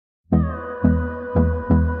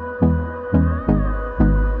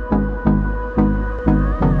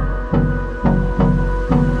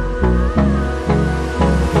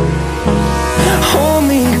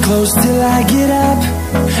close till I get up.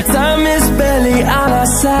 Time is barely on our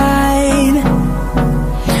side.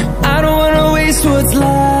 I don't wanna waste what's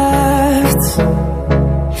left.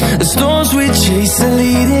 The storms we chase are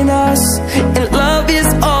leading us, and love is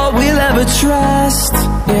all we'll ever trust.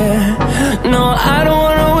 Yeah, no, I don't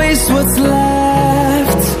wanna waste what's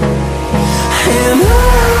left. And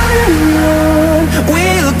on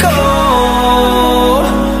we'll go,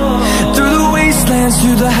 through the wastelands,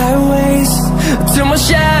 through the highways, till my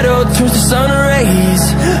shadow turns to sun rays.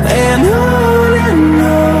 And on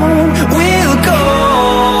we'll go,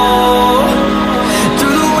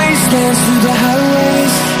 through the wastelands, through the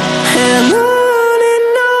highways, and on we'll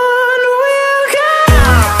go.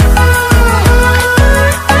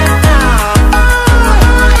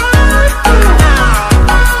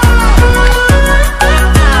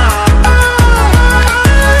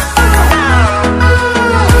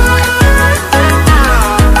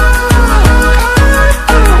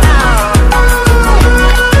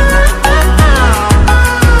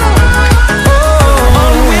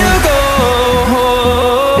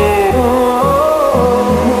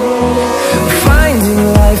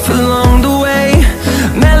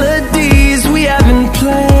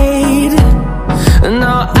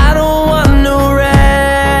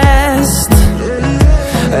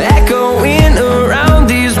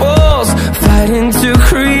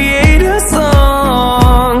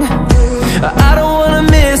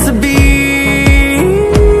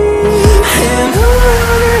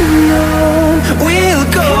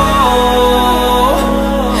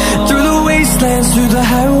 Through the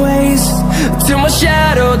highways, till my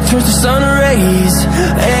shadow turns to sun rays.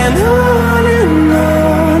 And on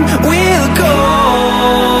we'll go,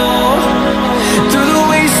 through the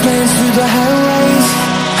wastelands, through the highways,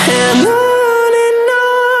 and on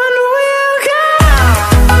we'll go.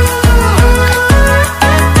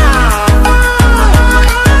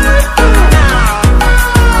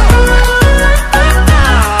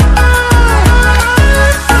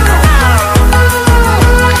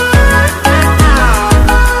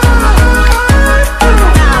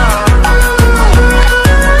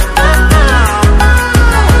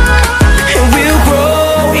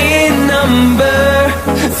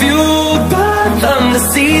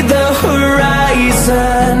 See the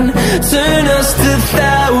horizon turn us to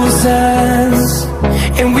thousands,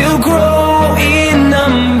 and we'll grow in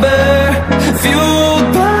number, fueled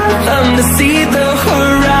by them. To see the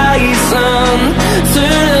horizon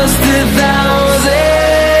turn us to thousands,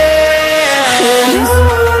 and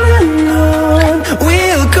on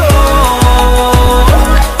we'll go,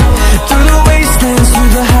 through the wastelands,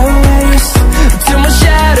 through the highways, till my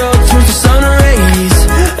shadow turns to sun rays.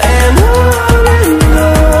 And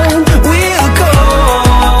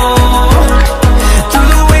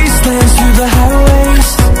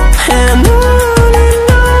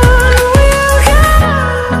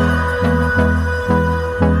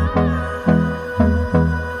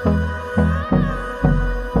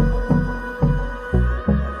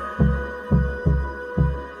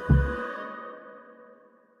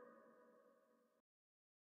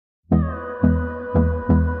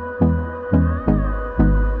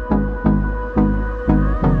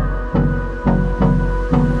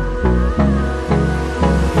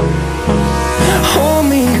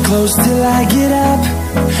close till I get up.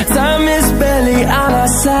 Time is barely on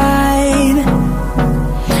our side.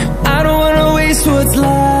 I don't wanna waste what's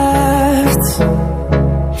left.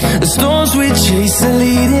 The storms we chase are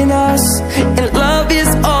leading us, and love is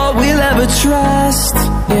all we'll ever trust.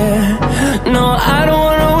 Yeah, no, I don't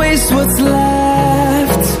wanna waste what's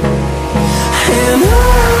left. And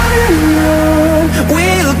on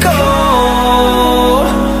we'll go,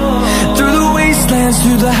 through the wastelands,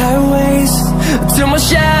 through the highways, till my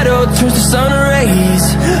shadow turns to sun rays.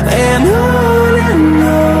 And on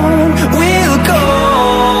we'll go,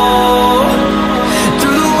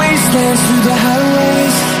 through the wastelands, through the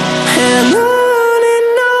highways, and on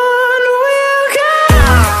we'll go.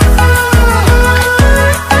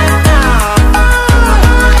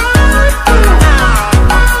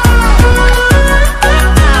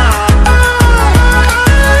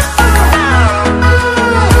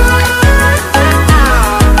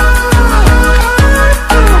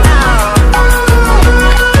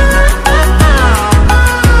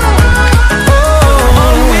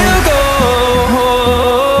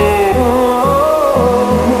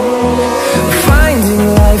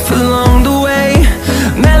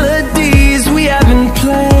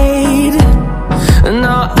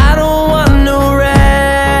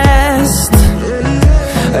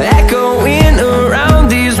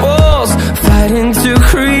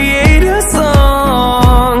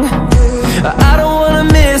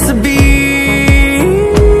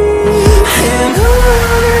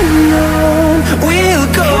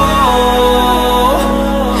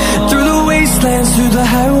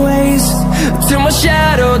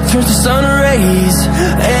 turns to sun rays,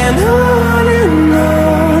 and